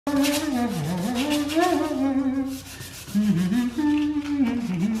Oh,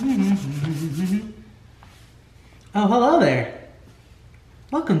 hello there.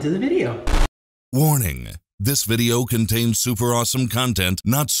 Welcome to the video. Warning. This video contains super awesome content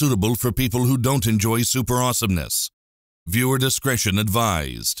not suitable for people who don't enjoy super awesomeness. Viewer discretion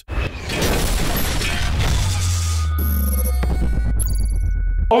advised.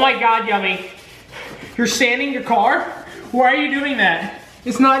 Oh my God, Yummy. You're sanding your car? Why are you doing that?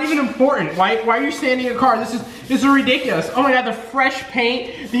 It's not even important. Why are you sanding your car? This is ridiculous. Oh my God, the fresh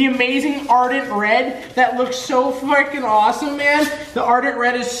paint, the amazing Ardent Red, that looks so freaking awesome, man. The Ardent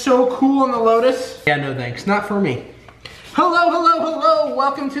Red is so cool on the Lotus. Yeah, no thanks, not for me. Hello, hello, hello.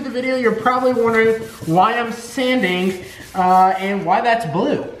 Welcome to the video. You're probably wondering why I'm sanding and why that's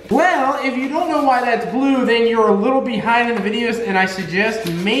blue. Well, if you don't know why that's blue, then you're a little behind in the videos, and I suggest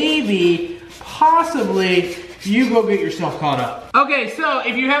maybe, possibly, you go get yourself caught up. Okay, so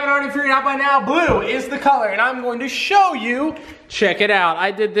if you haven't already figured out by now, blue is the color, and I'm going to show you. Check it out. I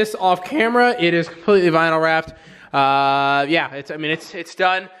did this off camera. It is completely vinyl wrapped. Yeah, it's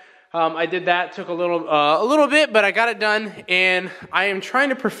done. I did that, took a little bit, but I got it done, and I am trying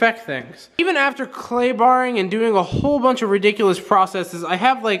to perfect things. Even after clay barring and doing a whole bunch of ridiculous processes, I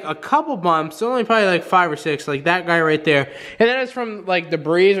have like a couple bumps, only probably like 5 or 6, like that guy right there. And that is from like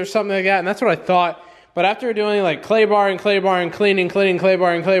debris or something like that, and that's what I thought. But after doing like clay barring, cleaning, clay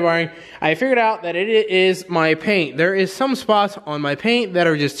barring, I figured out that it is my paint. There is some spots on my paint that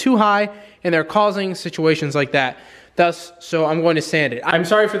are just too high, and they're causing situations like that. Thus, so I'm going to sand it. I'm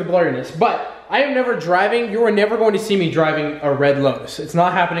sorry for the blurriness, but I am never driving. You are never going to see me driving a red Lotus. It's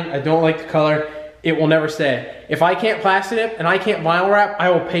not happening. I don't like the color. It will never stay. If I can't plastic it and I can't vinyl wrap, I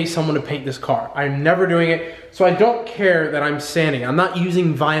will pay someone to paint this car. I'm never doing it, so I don't care that I'm sanding. I'm not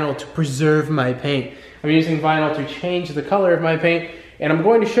using vinyl to preserve my paint. I'm using vinyl to change the color of my paint, and I'm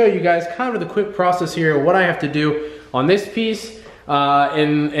going to show you guys kind of the quick process here, what I have to do on this piece,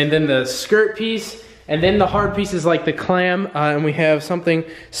 and then the skirt piece, and then the hard pieces like the clam, and we have something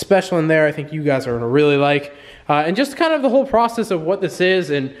special in there I think you guys are gonna really like. And just kind of the whole process of what this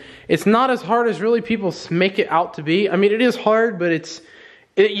is, and it's not as hard as really people make it out to be. I mean, it is hard, but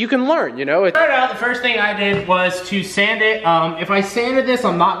you can learn, you know. Started out, the first thing I did was to sand it. If I sanded this,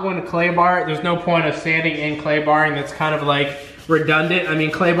 I'm not going to clay bar it. There's no point of sanding and clay barring. That's kind of like redundant. I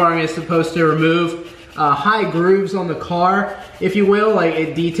mean, clay barring is supposed to remove high grooves on the car, if you will. Like,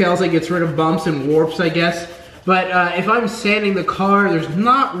 it details, it gets rid of bumps and warps, I guess. But if I'm sanding the car, there's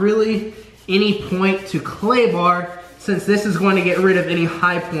not really any point to clay bar, since this is going to get rid of any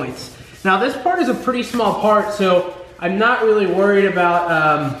high points. Now, this part is a pretty small part, so I'm not really worried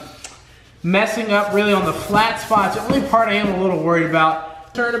about messing up really on the flat spots. The only part I am a little worried about,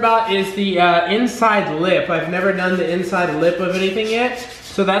 concerned about, is the inside lip. I've never done the inside lip of anything yet,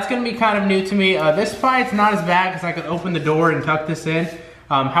 so that's gonna be kind of new to me. This spot's not as bad because I could open the door and tuck this in.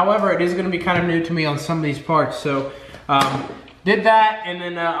 However, it is gonna be kind of new to me on some of these parts. So did that, and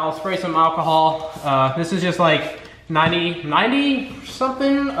then I'll spray some alcohol. This is just like 90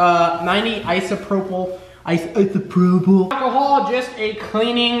 something, 90 isopropyl. Alcohol, just a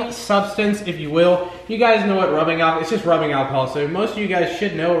cleaning substance, if you will. You guys know what rubbing alcohol, it's just rubbing alcohol. So most of you guys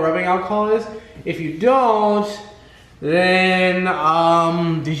should know what rubbing alcohol is. If you don't, then,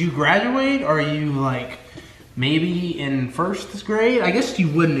 did you graduate? Or are you like, maybe in first grade? I guess you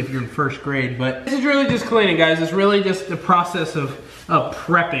wouldn't if you're in first grade, but this is really just cleaning, guys. It's really just the process of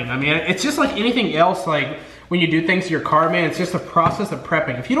prepping. I mean, it's just like anything else, like when you do things to your car, man, it's just a process of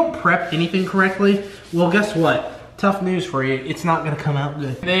prepping. If you don't prep anything correctly, well, guess what? Tough news for you, it's not gonna come out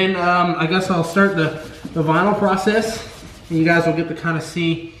good. Then I guess I'll start the vinyl process, and you guys will get to kind of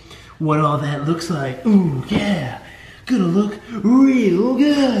see what all that looks like. Ooh, yeah, gonna look real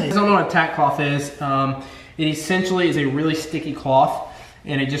good. I don't know what a tack cloth is. It essentially is a really sticky cloth,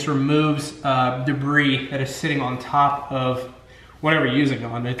 and it just removes debris that is sitting on top of whatever you're using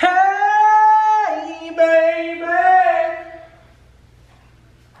on it. Hey, baby!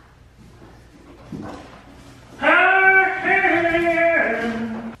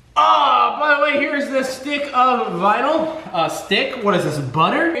 By the way, here's the stick of vinyl. Stick? What is this,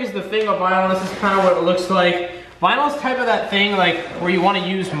 butter? Here's the thing of vinyl. This is kind of what it looks like. Vinyl is type of that thing like where you want to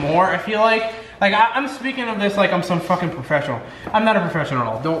use more, I feel like. Like, I'm speaking of this like I'm some fucking professional. I'm not a professional at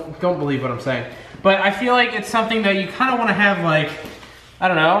all. Don't believe what I'm saying. But I feel like it's something that you kind of want to have, like, I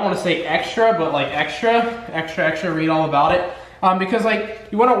don't know, I don't want to say extra, but like extra, read all about it. Because like,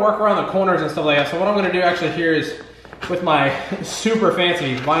 you want to work around the corners and stuff like that. So what I'm going to do actually here is, with my super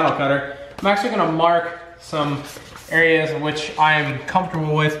fancy vinyl cutter, I'm actually going to mark some areas in which I'm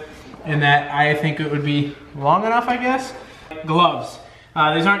comfortable with and that I think it would be long enough, I guess. Gloves.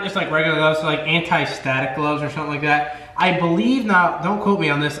 These aren't just like regular gloves, they're like anti-static gloves or something like that. I believe, now don't quote me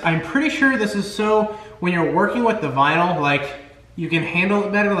on this, I'm pretty sure this is so when you're working with the vinyl, like you can handle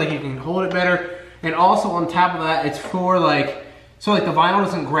it better, like you can hold it better. And also on top of that, it's for like, so like the vinyl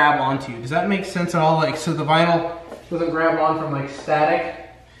doesn't grab onto you. Does that make sense at all? Like, so the vinyl doesn't grab on from like static,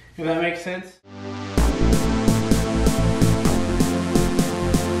 if that makes sense.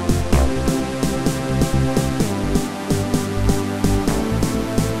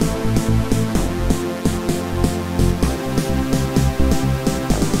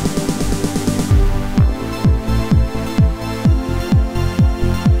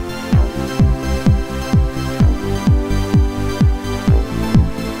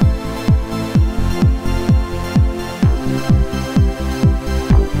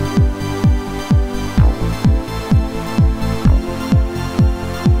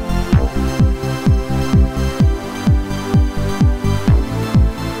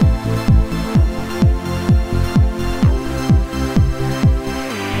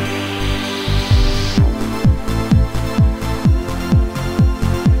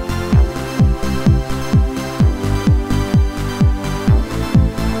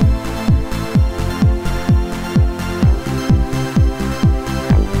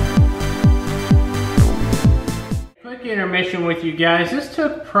 Intermission with you guys. This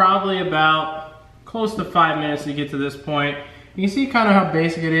took probably about close to 5 minutes to get to this point. You can see kind of how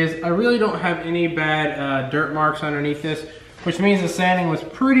basic it is. I really don't have any bad dirt marks underneath this, which means the sanding was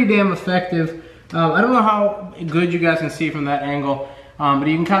pretty damn effective. I don't know how good you guys can see from that angle, but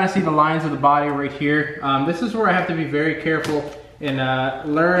you can kind of see the lines of the body right here. This is where I have to be very careful and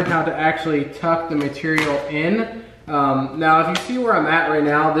learn how to actually tuck the material in. Now, if you see where I'm at right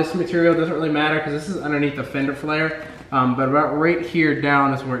now, this material doesn't really matter because this is underneath the fender flare. But about right here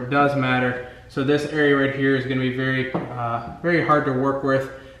down is where it does matter. So this area right here is going to be very, very hard to work with,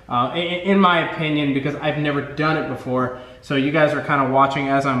 in my opinion, because I've never done it before. So you guys are kind of watching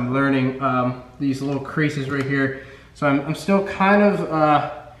as I'm learning these little creases right here. So I'm still kind of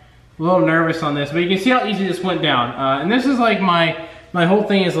a little nervous on this, but you can see how easy this went down. And this is like my whole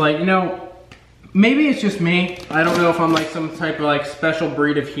thing is like, you know, maybe it's just me. I don't know if I'm like some type of like special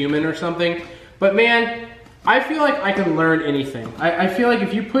breed of human or something, but man, I feel like I can learn anything. I feel like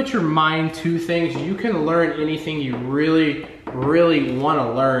if you put your mind to things, you can learn anything you really, really want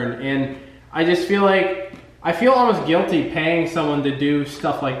to learn. And I just feel like, I feel almost guilty paying someone to do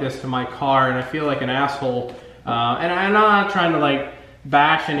stuff like this to my car, and I feel like an asshole. And I'm not trying to like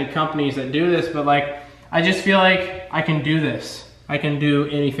bash any companies that do this, but like, I just feel like I can do this. I can do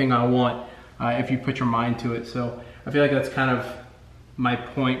anything I want if you put your mind to it. So I feel like that's kind of my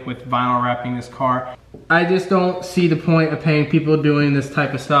point with vinyl wrapping this car. I just don't see the point of paying people doing this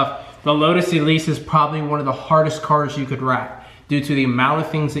type of stuff. The Lotus Elise is probably one of the hardest cars you could wrap due to the amount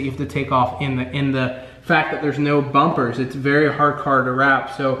of things that you have to take off in the fact that there's no bumpers. It's a very hard car to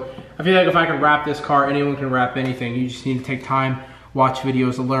wrap. So I feel like if I can wrap this car, anyone can wrap anything. You just need to take time, watch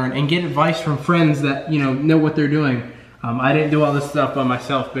videos to learn, and get advice from friends that know what they're doing. I didn't do all this stuff by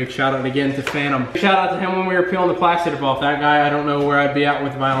myself. Big shout out again to Phantom. Shout out to him when we were peeling the plastic off. That guy, I don't know where I'd be at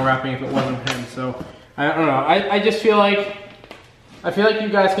with vinyl wrapping if it wasn't him. So I don't know. I just feel like, you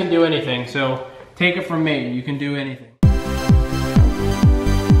guys can do anything. So take it from me. You can do anything.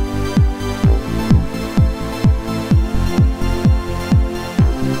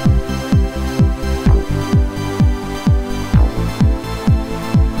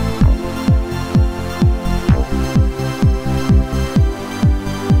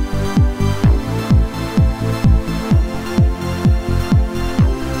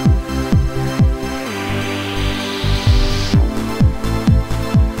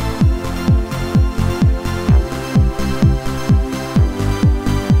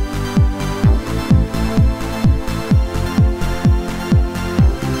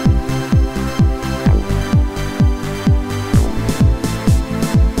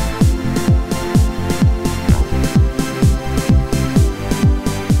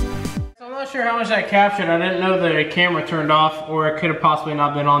 Sure how much I captured. I didn't know the camera turned off, or it could have possibly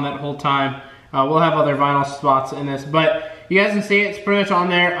not been on that whole time. We'll have other vinyl spots in this, but you guys can see it's pretty much on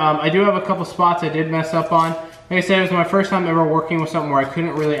there. I do have a couple spots I did mess up on. Like I said, it was my first time ever working with something where I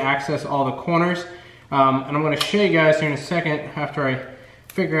couldn't really access all the corners. And I'm going to show you guys here in a second after I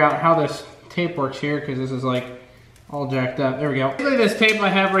figure out how this tape works here, because this is like all jacked up. There we go. Basically, this tape I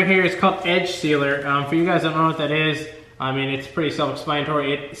have right here is called Edge Sealer. For you guys that don't know what that is, I mean, it's pretty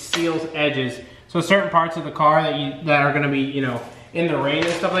self-explanatory. It seals edges. So certain parts of the car that are gonna be, in the rain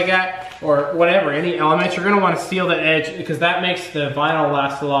and stuff like that, or whatever, any elements, you're gonna wanna seal the edge, because that makes the vinyl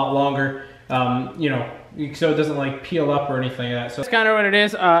last a lot longer, so it doesn't like peel up or anything like that. So that's kind of what it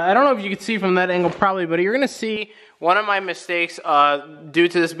is. I don't know if you can see from that angle probably, but you're gonna see one of my mistakes due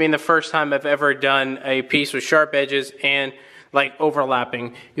to this being the first time I've ever done a piece with sharp edges and like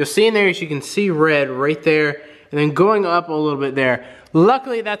overlapping. You'll see in there, as you can see red right there, and then going up a little bit there.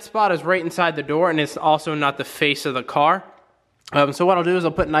 Luckily that spot is right inside the door and it's also not the face of the car. So what I'll do is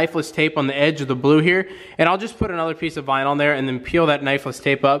I'll put knifeless tape on the edge of the blue here, and I'll just put another piece of vinyl on there and then peel that knifeless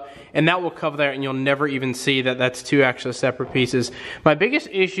tape up, and that will cover that, and you'll never even see that that's two actual separate pieces. My biggest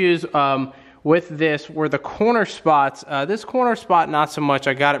issues with this were the corner spots. This corner spot, not so much.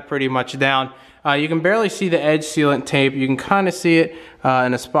 I got it pretty much down. You can barely see the edge sealant tape. You can kind of see it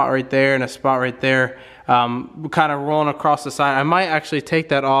in a spot right there and a spot right there, kind of rolling across the side. I might actually take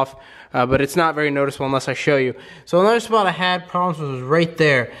that off. But it's not very noticeable unless I show you. So another spot I had problems with was right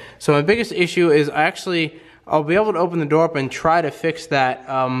there. So my biggest issue is I'll be able to open the door up and try to fix that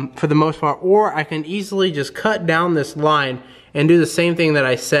for the most part, or I can easily just cut down this line and do the same thing that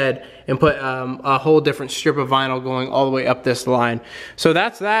I said and put a whole different strip of vinyl going all the way up this line. So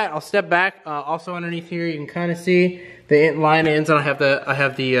that's that. I'll step back. Also underneath here you can kind of see the line ends, and I have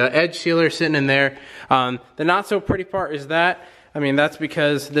the edge sealer sitting in there. The not so pretty part is that, I mean, that's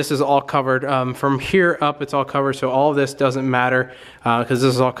because this is all covered. From here up, it's all covered, so all of this doesn't matter because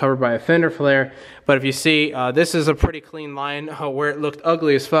this is all covered by a fender flare. But if you see, this is a pretty clean line where it looked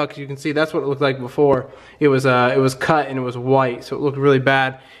ugly as fuck. You can see that's what it looked like before. It was cut and it was white, so it looked really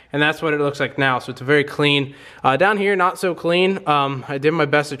bad. And that's what it looks like now, so it's very clean. Down here, not so clean. I did my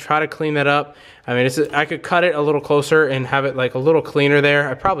best to try to clean that up. I mean, I could cut it a little closer and have it like a little cleaner there.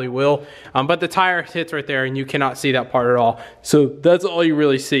 I probably will. But the tire hits right there and you cannot see that part at all. So that's all you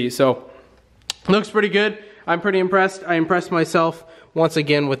really see. So looks pretty good. I'm pretty impressed. I impressed myself once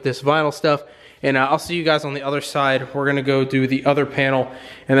again with this vinyl stuff. And I'll see you guys on the other side. We're gonna go do the other panel,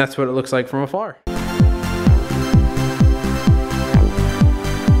 and that's what it looks like from afar.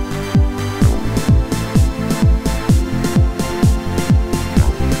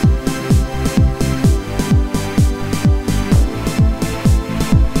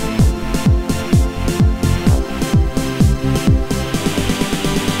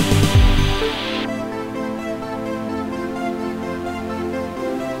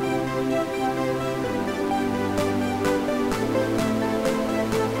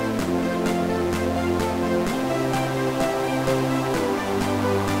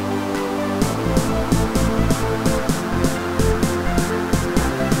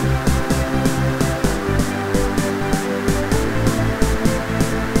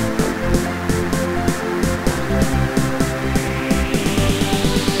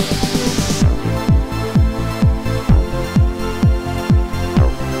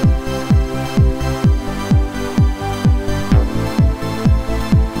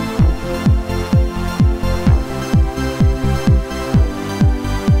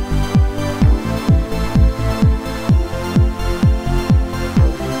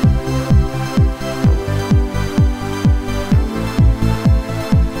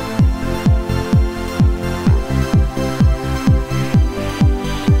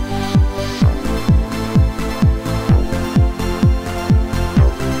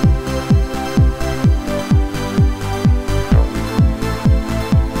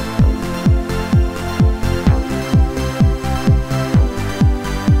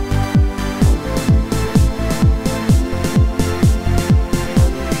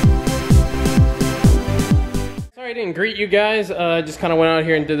 I didn't greet you guys. Just kind of went out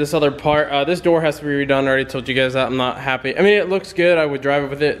here and did this other part. This door has to be redone. I already told you guys that. I'm not happy. I mean, it looks good. I would drive it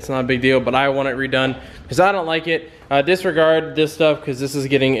with it. It's not a big deal, but I want it redone because I don't like it. Disregard this stuff because this is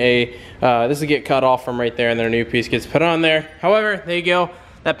getting this will get cut off from right there, and then a new piece gets put on there. However, there you go.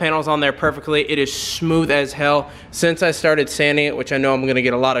 That panel's on there perfectly. It is smooth as hell. Since I started sanding it, which I know I'm gonna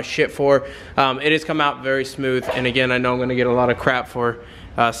get a lot of shit for, it has come out very smooth. And again, I know I'm gonna get a lot of crap for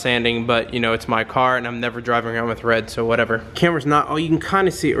sanding, but you know, it's my car and I'm never driving around with red, so whatever. Camera's not, oh, you can kind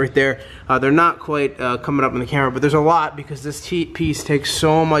of see it right there. They're not quite coming up in the camera, but there's a lot because this piece takes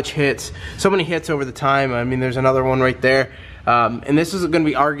so many hits over the time. I mean, there's another one right there. And this is going to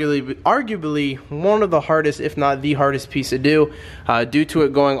be arguably one of the hardest, if not the hardest piece to do, due to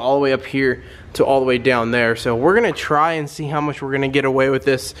it going all the way up here to all the way down there. So we're going to try and see how much we're going to get away with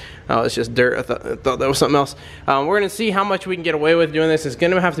this. Oh, it's just dirt. I thought that was something else. We're going to see how much we can get away with doing this. It's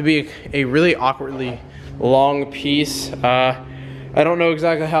going to have to be a really awkwardly long piece. I don't know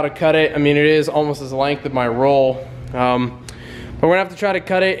exactly how to cut it. I mean, it is almost as length of my roll. But we're going to have to try to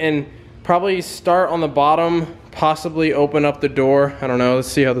cut it, and Probably start on the bottom, possibly open up the door. I don't know, let's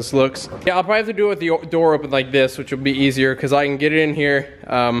see how this looks. Yeah, I'll probably have to do it with the door open like this, which will be easier because I can get it in here.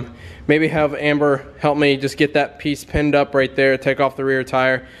 Maybe have Amber help me just get that piece pinned up right there, take off the rear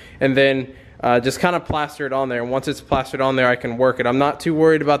tire, and then just kind of plaster it on there. And once it's plastered on there, I can work it. I'm not too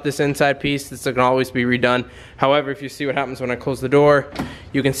worried about this inside piece. This can always be redone. However, if you see what happens when I close the door,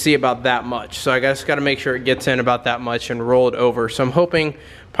 you can see about that much. So I just got to make sure it gets in about that much and roll it over. So I'm hoping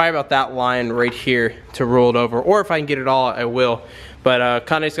probably about that line right here to roll it over. Or if I can get it all, I will. But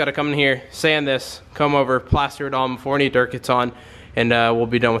Connie's got to come in here, sand this, come over, plaster it on before any dirt gets on, and we'll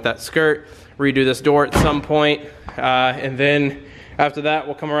be done with that skirt. Redo this door at some point, and then after that,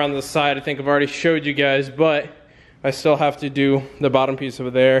 we'll come around to the side. I think I've already showed you guys, but I still have to do the bottom piece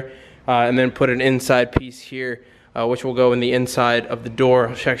over there, and then put an inside piece here, which will go in the inside of the door.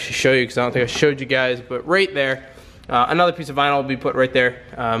 I'll actually show you because I don't think I showed you guys, but right there, another piece of vinyl will be put right there,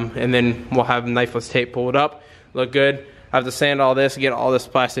 and then we'll have knifeless tape pull it up, look good. I have to sand all this, get all this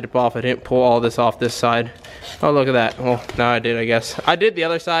plastic off. I didn't pull all this off this side. Oh, look at that. Well, no, I did, I guess. I did the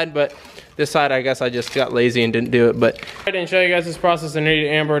other side, but this side, I guess I just got lazy and didn't do it. But I didn't show you guys this process. I needed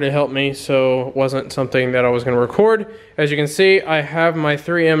Amber to help me, so it wasn't something that I was going to record. As you can see, I have my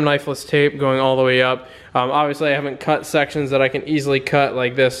 3M knifeless tape going all the way up. Obviously, I haven't cut sections that I can easily cut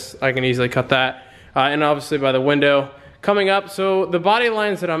like this. I can easily cut that. And obviously by the window coming up. So the body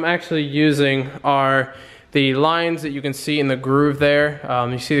lines that I'm actually using are the lines that you can see in the groove there.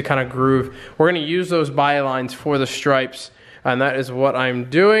 You see the kind of groove. We're going to use those body lines for the stripes, and that is what I'm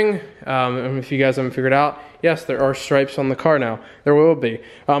doing. If you guys haven't figured out, yes, there are stripes on the car now. There will be.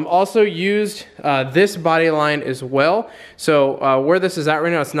 Also used this body line as well. So where this is at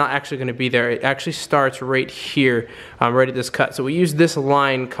right now, it's not actually going to be there. It actually starts right here, right at this cut. So we use this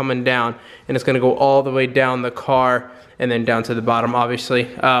line coming down, and it's going to go all the way down the car and then down to the bottom, obviously.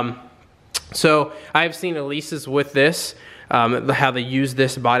 So I've seen Elise's with this, how they use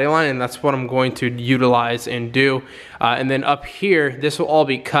this body line, and that's what I'm going to utilize and do. And then up here, this will all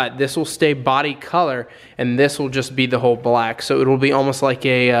be cut. This will stay body color, and this will just be the whole black. So it will be almost like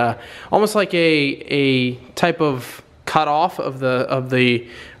a type of cut off of the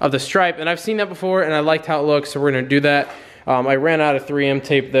stripe. And I've seen that before, and I liked how it looks, so we're gonna do that. I ran out of 3M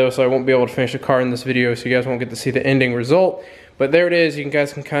tape though, so I won't be able to finish the car in this video, so you guys won't get to see the ending result. But there it is. You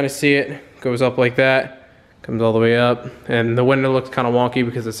guys can kind of see it. Goes up like that, comes all the way up, and the window looks kind of wonky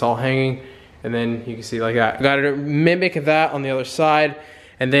because it's all hanging. And then you can see like that. Got to mimic that on the other side,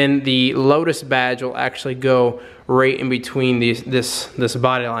 and then the Lotus badge will actually go right in between this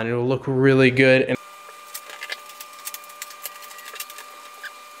body line. It will look really good. And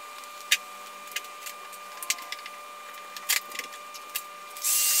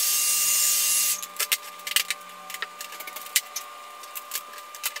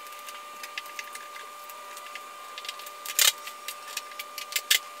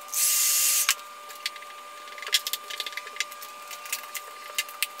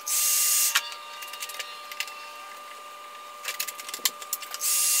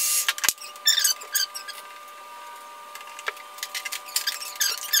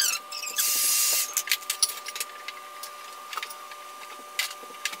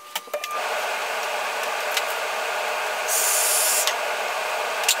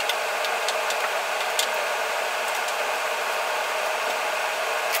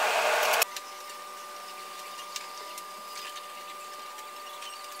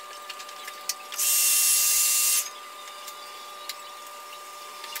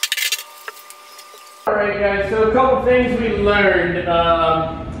alright guys, so a couple things we learned.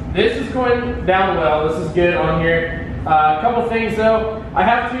 This is going down well, this is good on here. A couple things though, I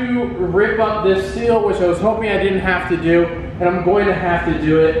have to rip up this seal, which I was hoping I didn't have to do, and I'm going to have to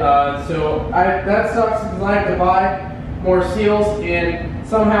do it. That sucks because I have to buy more seals and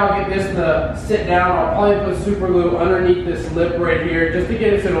somehow get this to sit down. I'll probably put super glue underneath this lip right here just to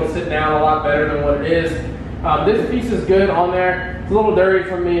get it so it'll sit down a lot better than what it is. This piece is good on there. It's a little dirty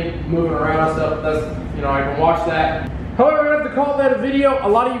from me moving around and stuff. That's, you know, I can wash that. However, I'm gonna have to call that a video. A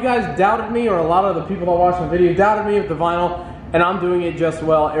lot of you guys doubted me, or a lot of the people that watched my video doubted me with the vinyl, and I'm doing it just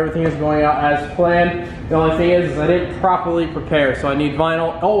well. Everything is going out as planned. The only thing is I didn't properly prepare, so I need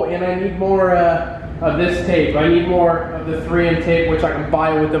vinyl. Oh, and I need more of this tape. I need more of the 3M tape, which I can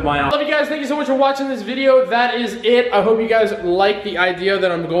buy with the vinyl. Love you guys. Thank you so much for watching this video. That is it. I hope you guys like the idea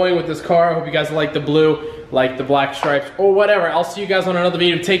that I'm going with this car. I hope you guys like the blue, like the black stripes, or whatever. I'll see you guys on another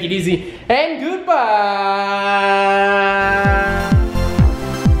video. Take it easy, and goodbye.